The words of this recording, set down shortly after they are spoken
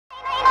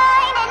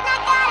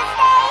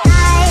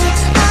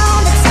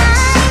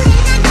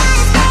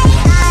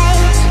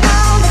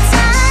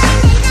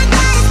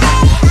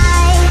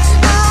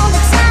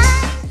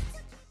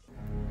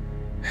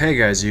Hey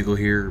guys, Eagle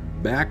here,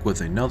 back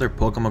with another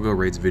Pokemon Go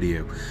Raids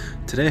video.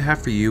 Today I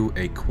have for you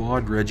a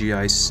quad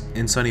Regice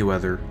in sunny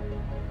weather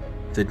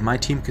that my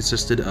team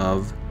consisted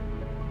of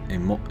a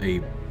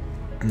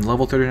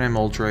level 39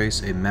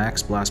 Moltres, a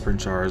max Blast Burn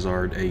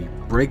Charizard, a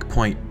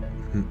breakpoint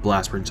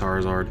Blast Burn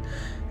Charizard,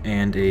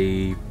 and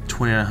a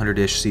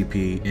 2900-ish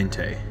CP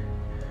Entei.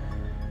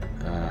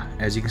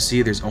 As you can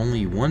see, there's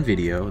only one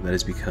video. That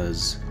is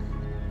because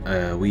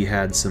we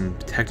had some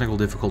technical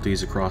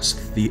difficulties across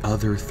the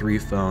other three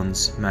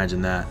phones,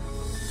 imagine that.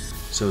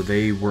 So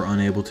they were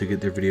unable to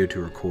get their video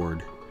to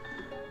record.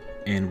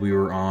 And we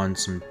were on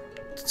some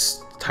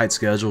tight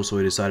schedule, so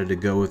we decided to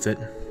go with it.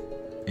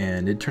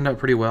 And it turned out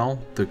pretty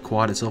well. The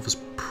quad itself is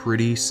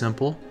pretty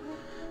simple.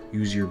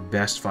 Use your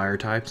best fire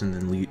types and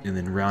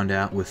then round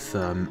out with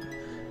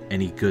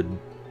any good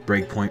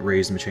breakpoint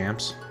raised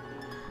Machamps.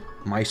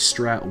 My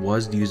strat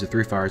was to use the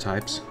 3 fire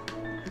types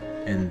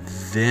and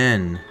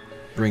then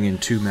bring in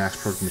 2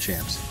 max perk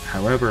Machamps.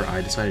 However,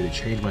 I decided to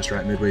change my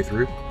strat midway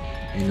through,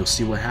 and you'll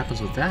see what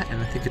happens with that,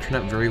 and I think it turned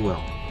out very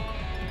well.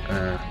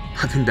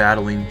 I've been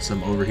battling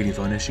some overheating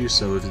phone issues,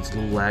 so if it's a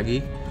little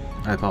laggy,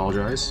 I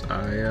apologize.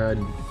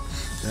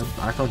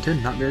 iPhone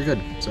 10, not very good.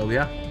 So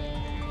yeah,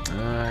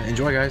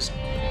 enjoy guys.